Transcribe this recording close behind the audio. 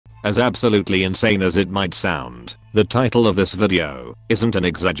As absolutely insane as it might sound, the title of this video isn't an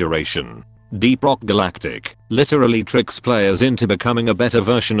exaggeration. Deep Rock Galactic literally tricks players into becoming a better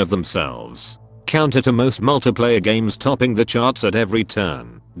version of themselves. Counter to most multiplayer games topping the charts at every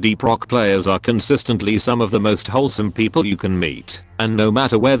turn, Deep Rock players are consistently some of the most wholesome people you can meet, and no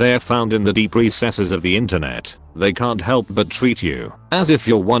matter where they're found in the deep recesses of the internet, they can't help but treat you as if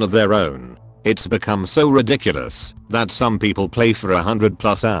you're one of their own. It's become so ridiculous that some people play for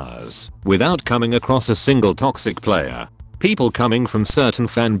 100+ hours without coming across a single toxic player. People coming from certain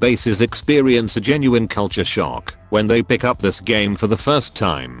fan bases experience a genuine culture shock when they pick up this game for the first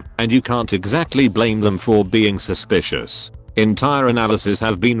time, and you can't exactly blame them for being suspicious. Entire analyses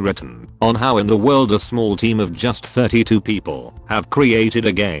have been written on how in the world a small team of just 32 people have created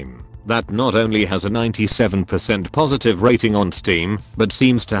a game that not only has a 97% positive rating on Steam, but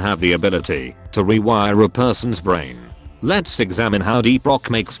seems to have the ability to rewire a person's brain. Let's examine how Deep Rock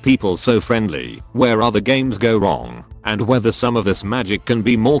makes people so friendly, where other games go wrong, and whether some of this magic can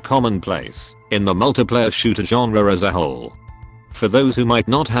be more commonplace in the multiplayer shooter genre as a whole. For those who might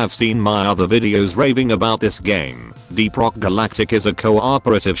not have seen my other videos raving about this game, Deep Rock Galactic is a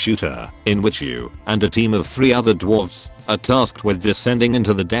cooperative shooter in which you and a team of 3 other dwarves are tasked with descending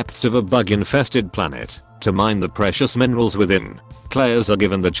into the depths of a bug-infested planet to mine the precious minerals within. Players are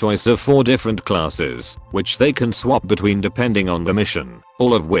given the choice of 4 different classes, which they can swap between depending on the mission,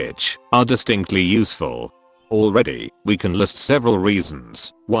 all of which are distinctly useful. Already, we can list several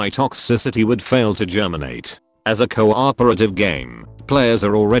reasons why toxicity would fail to germinate. As a cooperative game, players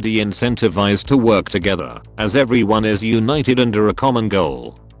are already incentivized to work together, as everyone is united under a common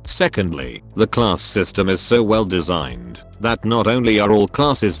goal. Secondly, the class system is so well designed that not only are all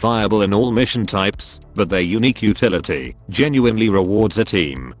classes viable in all mission types, but their unique utility genuinely rewards a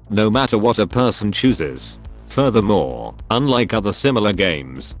team, no matter what a person chooses. Furthermore, unlike other similar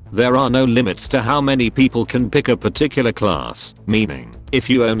games, there are no limits to how many people can pick a particular class, meaning, if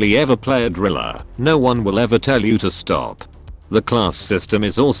you only ever play a driller, no one will ever tell you to stop. The class system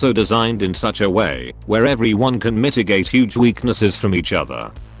is also designed in such a way where everyone can mitigate huge weaknesses from each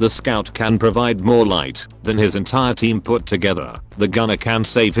other. The scout can provide more light than his entire team put together. The gunner can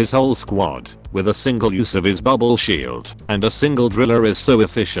save his whole squad with a single use of his bubble shield, and a single driller is so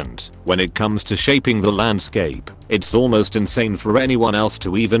efficient when it comes to shaping the landscape, it's almost insane for anyone else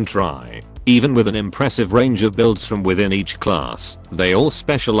to even try. Even with an impressive range of builds from within each class, they all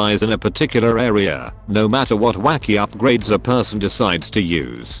specialize in a particular area, no matter what wacky upgrades a person decides to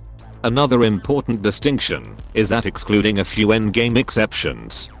use. Another important distinction is that, excluding a few endgame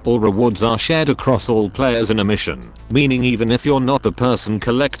exceptions, all rewards are shared across all players in a mission, meaning even if you're not the person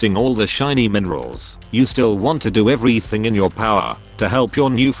collecting all the shiny minerals, you still want to do everything in your power to help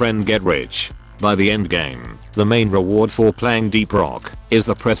your new friend get rich. By the endgame, the main reward for playing Deep Rock is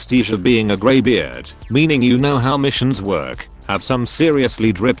the prestige of being a greybeard, meaning you know how missions work, have some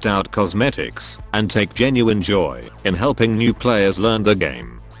seriously dripped out cosmetics, and take genuine joy in helping new players learn the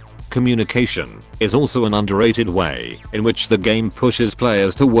game. Communication is also an underrated way in which the game pushes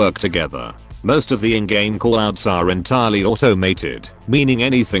players to work together. Most of the in-game callouts are entirely automated, meaning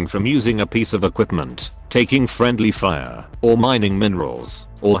anything from using a piece of equipment, taking friendly fire, or mining minerals,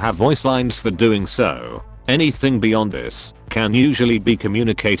 all have voice lines for doing so. Anything beyond this can usually be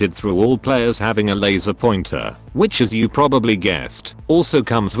communicated through all players having a laser pointer, which, as you probably guessed, also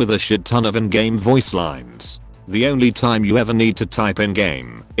comes with a shit ton of in-game voice lines. The only time you ever need to type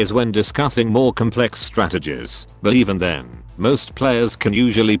in-game is when discussing more complex strategies, but even then, most players can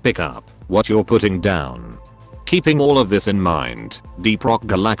usually pick up what you're putting down. Keeping all of this in mind, Deep Rock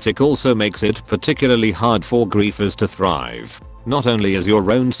Galactic also makes it particularly hard for griefers to thrive. Not only is your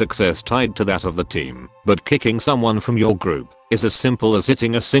own success tied to that of the team, but kicking someone from your group is as simple as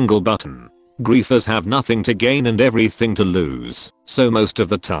hitting a single button. Griefers have nothing to gain and everything to lose, so most of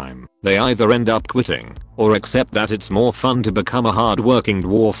the time, they either end up quitting, or accept that it's more fun to become a hard-working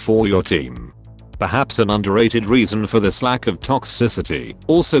dwarf for your team. Perhaps an underrated reason for this lack of toxicity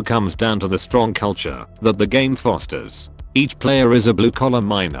also comes down to the strong culture that the game fosters. Each player is a blue-collar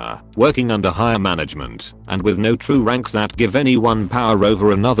miner, working under higher management, and with no true ranks that give anyone power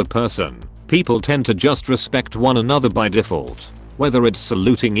over another person. People tend to just respect one another by default. Whether it's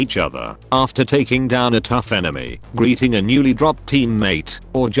saluting each other after taking down a tough enemy, greeting a newly dropped teammate,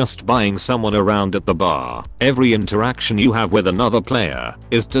 or just buying someone around at the bar, every interaction you have with another player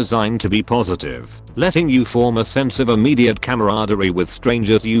is designed to be positive, letting you form a sense of immediate camaraderie with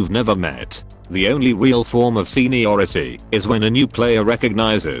strangers you've never met. The only real form of seniority is when a new player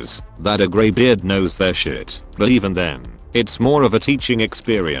recognizes that a greybeard knows their shit, but even then, it's more of a teaching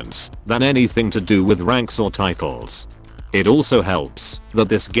experience than anything to do with ranks or titles. It also helps that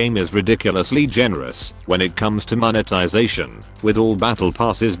this game is ridiculously generous when it comes to monetization, with all battle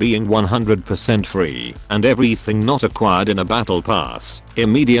passes being 100% free and everything not acquired in a battle pass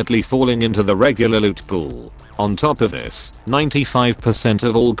immediately falling into the regular loot pool. On top of this, 95%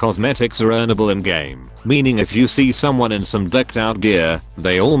 of all cosmetics are earnable in game, meaning if you see someone in some decked out gear,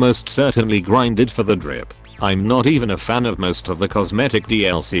 they almost certainly grinded for the drip. I'm not even a fan of most of the cosmetic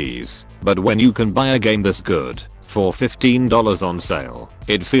DLCs, but when you can buy a game this good for $15 on sale,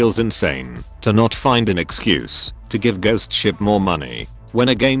 it feels insane to not find an excuse to give Ghost Ship more money. When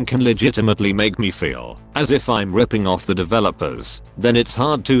a game can legitimately make me feel as if I'm ripping off the developers, then it's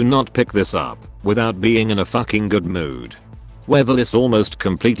hard to not pick this up without being in a fucking good mood. Whether this almost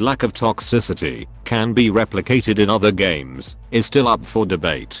complete lack of toxicity can be replicated in other games is still up for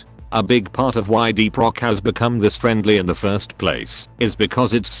debate. A big part of why Deep Rock has become this friendly in the first place is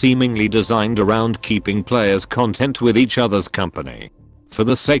because it's seemingly designed around keeping players content with each other's company. For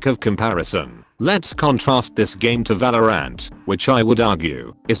the sake of comparison, let's contrast this game to Valorant, which I would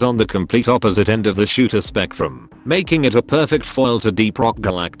argue is on the complete opposite end of the shooter spectrum, making it a perfect foil to Deep Rock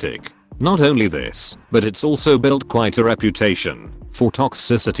Galactic. Not only this, but it's also built quite a reputation for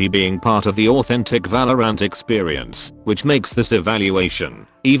toxicity being part of the authentic Valorant experience, which makes this evaluation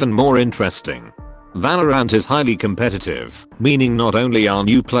even more interesting. Valorant is highly competitive, meaning not only are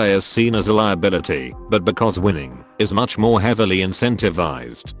new players seen as a liability, but because winning is much more heavily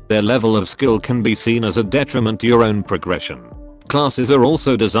incentivized, their level of skill can be seen as a detriment to your own progression. Classes are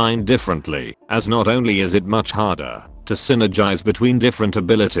also designed differently, as not only is it much harder to synergize between different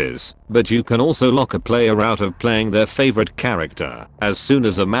abilities, but you can also lock a player out of playing their favorite character as soon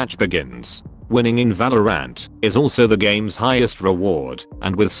as a match begins. Winning in Valorant is also the game's highest reward,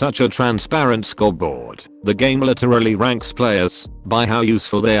 and with such a transparent scoreboard, the game literally ranks players by how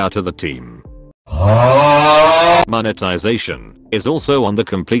useful they are to the team. Monetization is also on the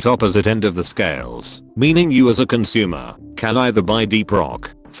complete opposite end of the scales, meaning you as a consumer can either buy Deep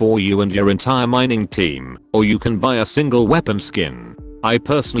Rock for you and your entire mining team, or you can buy a single weapon skin. I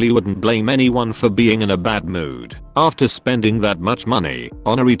personally wouldn't blame anyone for being in a bad mood after spending that much money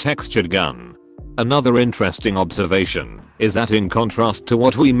on a retextured gun. Another interesting observation is that in contrast to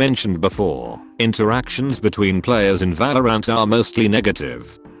what we mentioned before, interactions between players in Valorant are mostly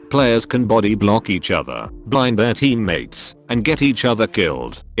negative. Players can body block each other, blind their teammates, and get each other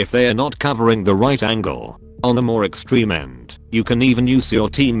killed if they are not covering the right angle. On the more extreme end, you can even use your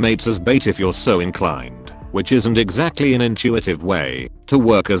teammates as bait if you're so inclined, which isn't exactly an intuitive way to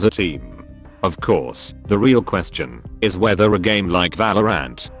work as a team. Of course, the real question is whether a game like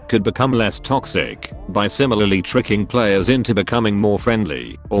Valorant could become less toxic by similarly tricking players into becoming more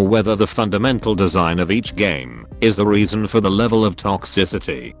friendly, or whether the fundamental design of each game is the reason for the level of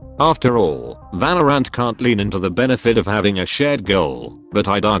toxicity. After all, Valorant can't lean into the benefit of having a shared goal, but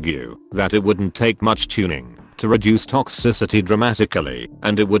I'd argue that it wouldn't take much tuning to reduce toxicity dramatically,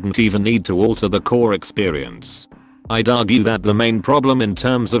 and it wouldn't even need to alter the core experience. I'd argue that the main problem in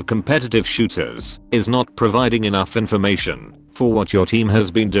terms of competitive shooters is not providing enough information for what your team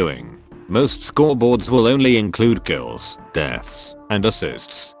has been doing. Most scoreboards will only include kills, deaths, and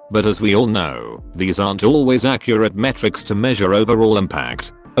assists, but as we all know, these aren't always accurate metrics to measure overall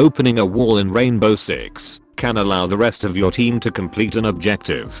impact. Opening a wall in Rainbow Six can allow the rest of your team to complete an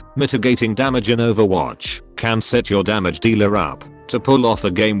objective. Mitigating damage in Overwatch can set your damage dealer up to pull off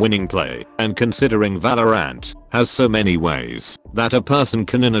a game-winning play, and considering Valorant has so many ways that a person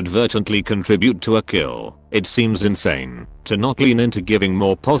can inadvertently contribute to a kill, it seems insane to not lean into giving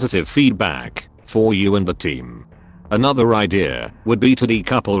more positive feedback for you and the team. Another idea would be to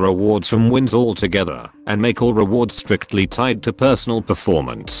decouple rewards from wins altogether and make all rewards strictly tied to personal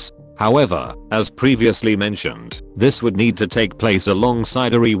performance. However, as previously mentioned, this would need to take place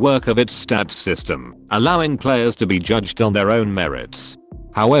alongside a rework of its stats system, allowing players to be judged on their own merits.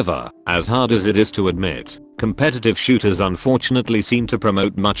 However, as hard as it is to admit, competitive shooters unfortunately seem to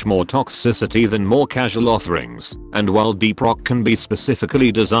promote much more toxicity than more casual offerings, and while Deep Rock can be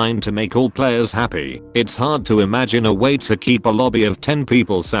specifically designed to make all players happy, it's hard to imagine a way to keep a lobby of 10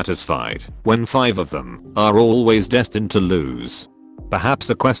 people satisfied when 5 of them are always destined to lose.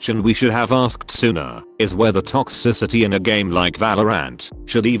 Perhaps a question we should have asked sooner is whether toxicity in a game like Valorant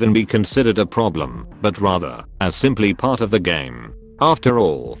should even be considered a problem, but rather as simply part of the game. After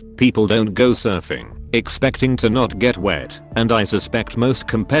all, people don't go surfing expecting to not get wet, and I suspect most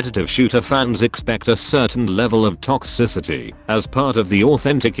competitive shooter fans expect a certain level of toxicity as part of the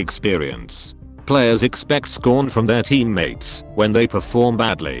authentic experience. Players expect scorn from their teammates when they perform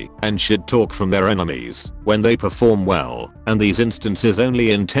badly, and shit talk from their enemies when they perform well, and these instances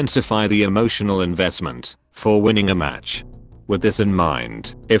only intensify the emotional investment for winning a match. With this in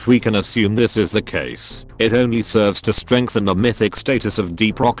mind, if we can assume this is the case, it only serves to strengthen the mythic status of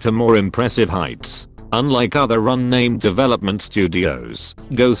Deep Rock to more impressive heights. Unlike other unnamed development studios,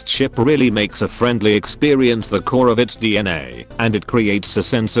 Ghost Ship really makes a friendly experience the core of its DNA, and it creates a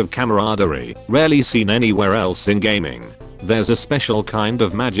sense of camaraderie rarely seen anywhere else in gaming. There's a special kind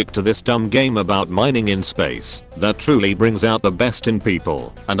of magic to this dumb game about mining in space that truly brings out the best in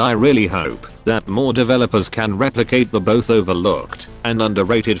people, and I really hope that more developers can replicate the both overlooked and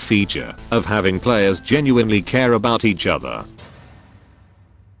underrated feature of having players genuinely care about each other.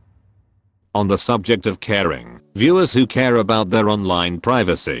 On the subject of caring, viewers who care about their online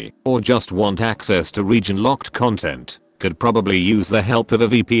privacy or just want access to region-locked content could probably use the help of a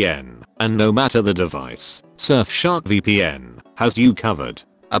VPN, and no matter the device, Surfshark VPN has you covered.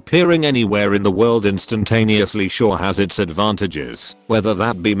 Appearing anywhere in the world instantaneously sure has its advantages, whether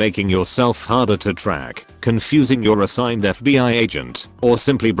that be making yourself harder to track, confusing your assigned FBI agent, or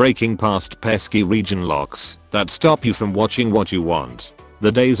simply breaking past pesky region locks that stop you from watching what you want.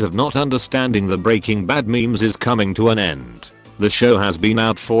 The days of not understanding the Breaking Bad memes is coming to an end. The show has been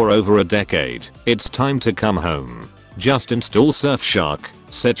out for over a decade. It's time to come home. Just install Surfshark,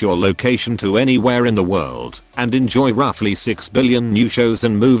 set your location to anywhere in the world, and enjoy roughly 6 billion new shows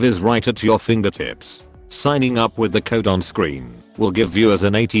and movies right at your fingertips. Signing up with the code on screen will give viewers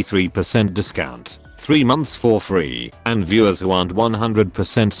an 83% discount, 3 months for free, and viewers who aren't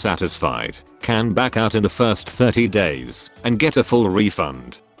 100% satisfied can back out in the first 30 days and get a full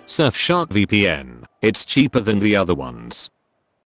refund. Surfshark VPN, it's cheaper than the other ones.